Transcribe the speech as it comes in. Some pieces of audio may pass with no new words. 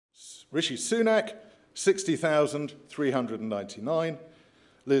Rishi Sunak, 60,399.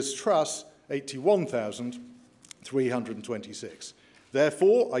 Liz Truss, 81,326.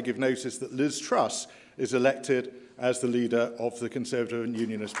 Therefore, I give notice that Liz Truss is elected as the leader of the Conservative and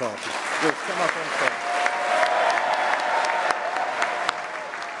Unionist Party. Will come up on stage.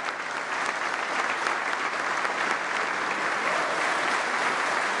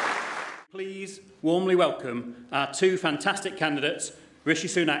 Please warmly welcome our two fantastic candidates, Rishi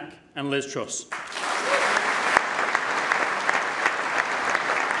Sunak and Liz Truss.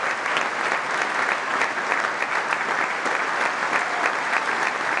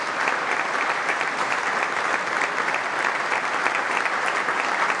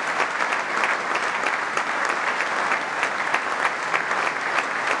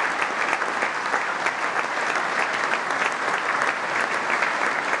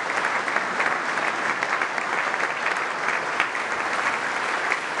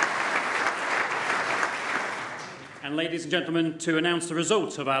 And ladies and gentlemen, to announce the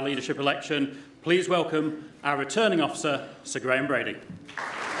result of our leadership election, please welcome our returning officer, Sir Graham Brady.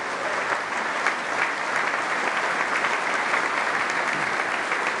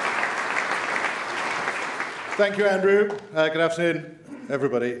 Thank you, Andrew. Good afternoon,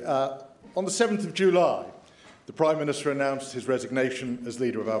 everybody. On the 7th of July, the Prime Minister announced his resignation as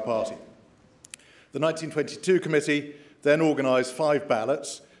leader of our party. The 1922 committee then organised 5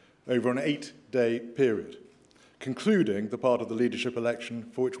 ballots over an 8-day period, concluding the part of the leadership election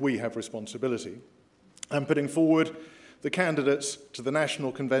for which we have responsibility, and putting forward the candidates to the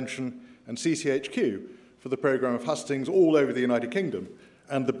National Convention and CCHQ for the programme of hustings all over the United Kingdom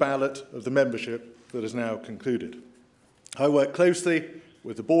and the ballot of the membership that is now concluded. I work closely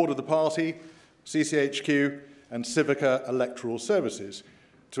with the board of the party, CCHQ and Civica Electoral Services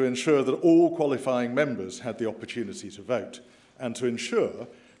to ensure that all qualifying members had the opportunity to vote and to ensure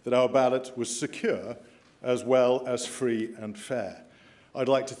that our ballot was secure as well as free and fair. I'd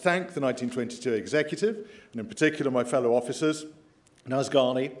like to thank the 1922 executive, and in particular my fellow officers, Naz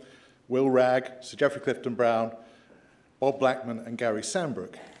Ghani, Will Ragg, Sir Geoffrey Clifton-Brown, Bob Blackman and Gary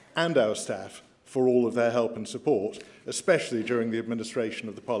Sambrook, and our staff for all of their help and support, especially during the administration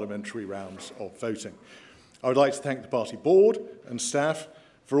of the parliamentary rounds of voting. I would like to thank the party board and staff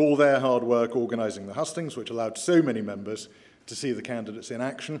for all their hard work organising the hustings, which allowed so many members to see the candidates in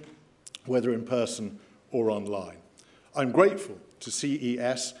action, whether in person or online. I'm grateful to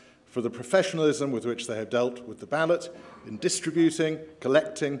CES for the professionalism with which they have dealt with the ballot in distributing,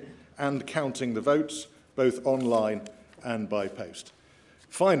 collecting and counting the votes, both online and by post.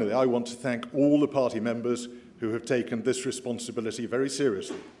 Finally, I want to thank all the party members who have taken this responsibility very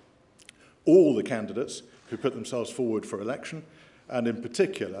seriously, all the candidates who put themselves forward for election, and in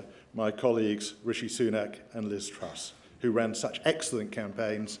particular my colleagues Rishi Sunak and Liz Truss, who ran such excellent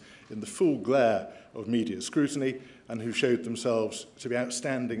campaigns in the full glare of media scrutiny and who showed themselves to be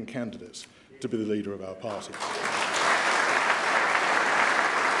outstanding candidates to be the leader of our party.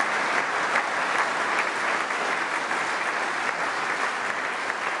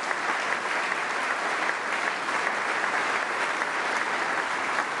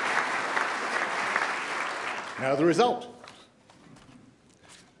 Now the result.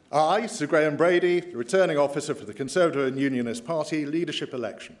 I, Sir Graham Brady, the returning officer for the Conservative and Unionist Party leadership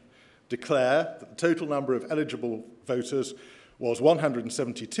election, declare that the total number of eligible voters was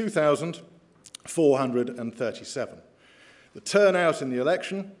 172,437. The turnout in the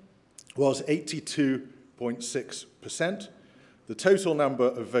election was 82.6%. The total number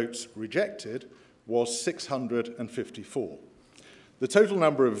of votes rejected was 654. The total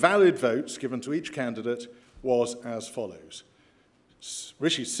number of valid votes given to each candidate was as follows.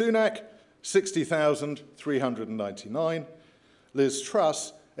 Rishi Sunak, 60,399. Liz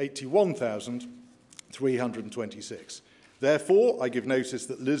Truss, 81,326. Therefore, I give notice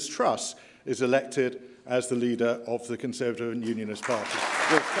that Liz Truss is elected as the leader of the Conservative and Unionist Party.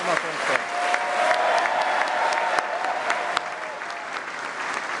 Will come up on stage.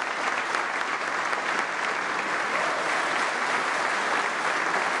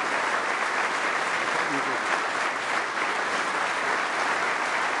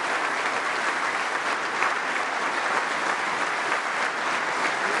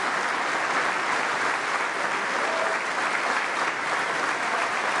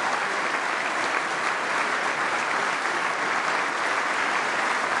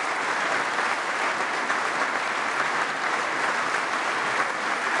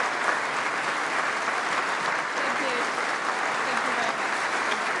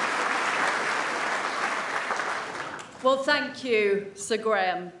 Well, thank you, Sir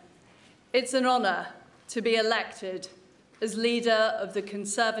Graham. It's an honour to be elected as leader of the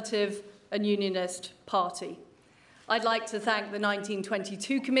Conservative and Unionist Party. I'd like to thank the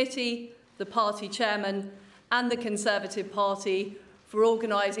 1922 committee, the party chairman, and the Conservative Party for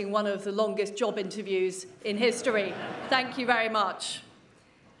organising one of the longest job interviews in history. Thank you very much.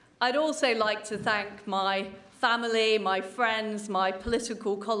 I'd also like to thank my family, my friends, my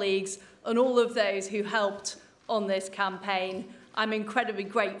political colleagues, and all of those who helped on this campaign. I'm incredibly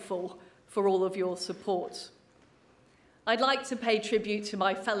grateful for all of your support. I'd like to pay tribute to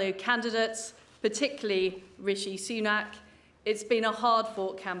my fellow candidates, particularly Rishi Sunak. It's been a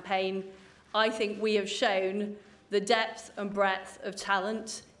hard-fought campaign. I think we have shown the depth and breadth of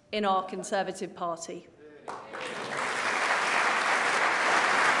talent in our Conservative Party.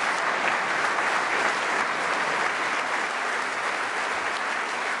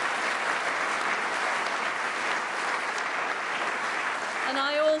 And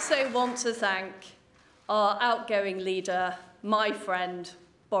I also want to thank our outgoing leader, my friend,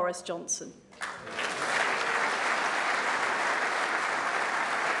 Boris Johnson.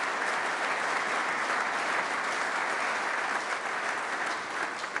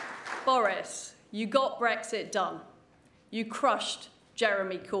 Boris, you got Brexit done. You crushed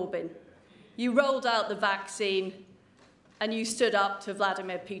Jeremy Corbyn. You rolled out the vaccine and you stood up to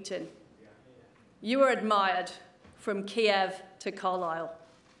Vladimir Putin. You were admired from Kiev to Carlisle.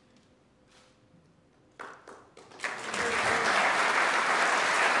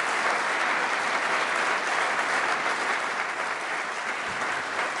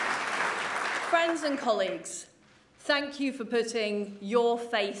 Friends and colleagues, thank you for putting your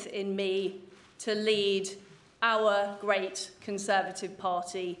faith in me to lead our great Conservative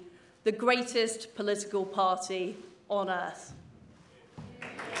Party, the greatest political party on earth.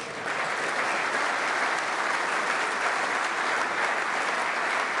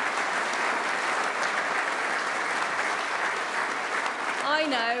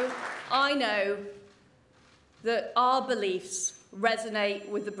 I know that our beliefs resonate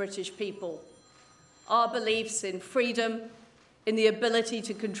with the British people. Our beliefs in freedom, in the ability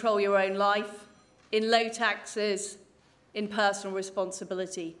to control your own life, in low taxes, in personal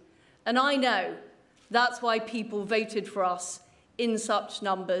responsibility. And I know that's why people voted for us in such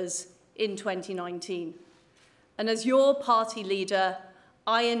numbers in 2019. And as your party leader,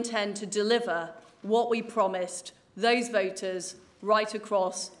 I intend to deliver what we promised those voters right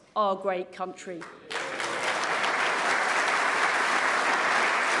across our great country.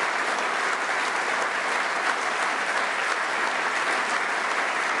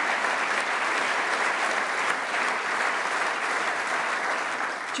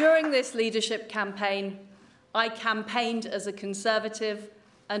 During this leadership campaign, I campaigned as a Conservative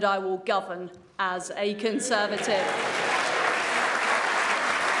and I will govern as a Conservative.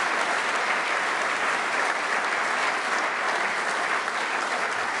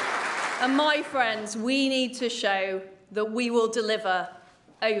 And my friends, we need to show that we will deliver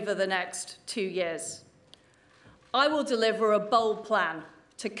over the next 2 years. I will deliver a bold plan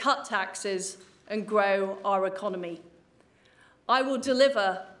to cut taxes and grow our economy. I will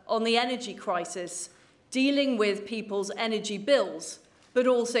deliver on the energy crisis, dealing with people's energy bills, but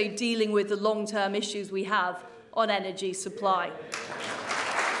also dealing with the long-term issues we have on energy supply.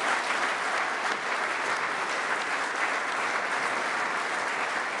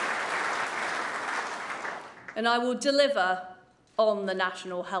 And I will deliver on the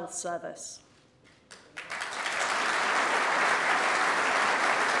National Health Service.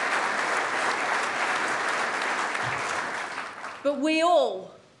 But we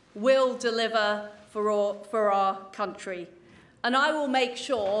all will deliver for our country. And I will make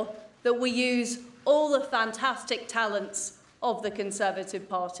sure that we use all the fantastic talents of the Conservative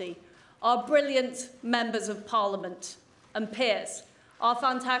Party, our brilliant members of Parliament and peers, our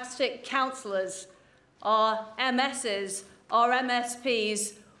fantastic councillors, our MSs, our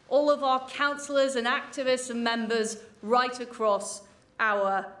MSPs, all of our councillors and activists and members right across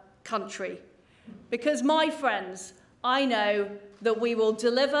our country. Because, my friends, I know that we will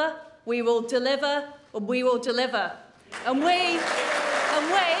deliver, we will deliver, and we will deliver. And we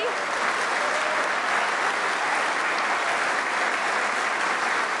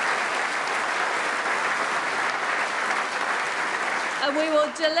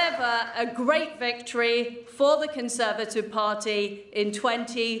will deliver a great victory for the Conservative Party in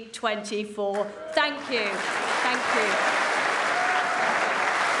 2024. Thank you. Thank you.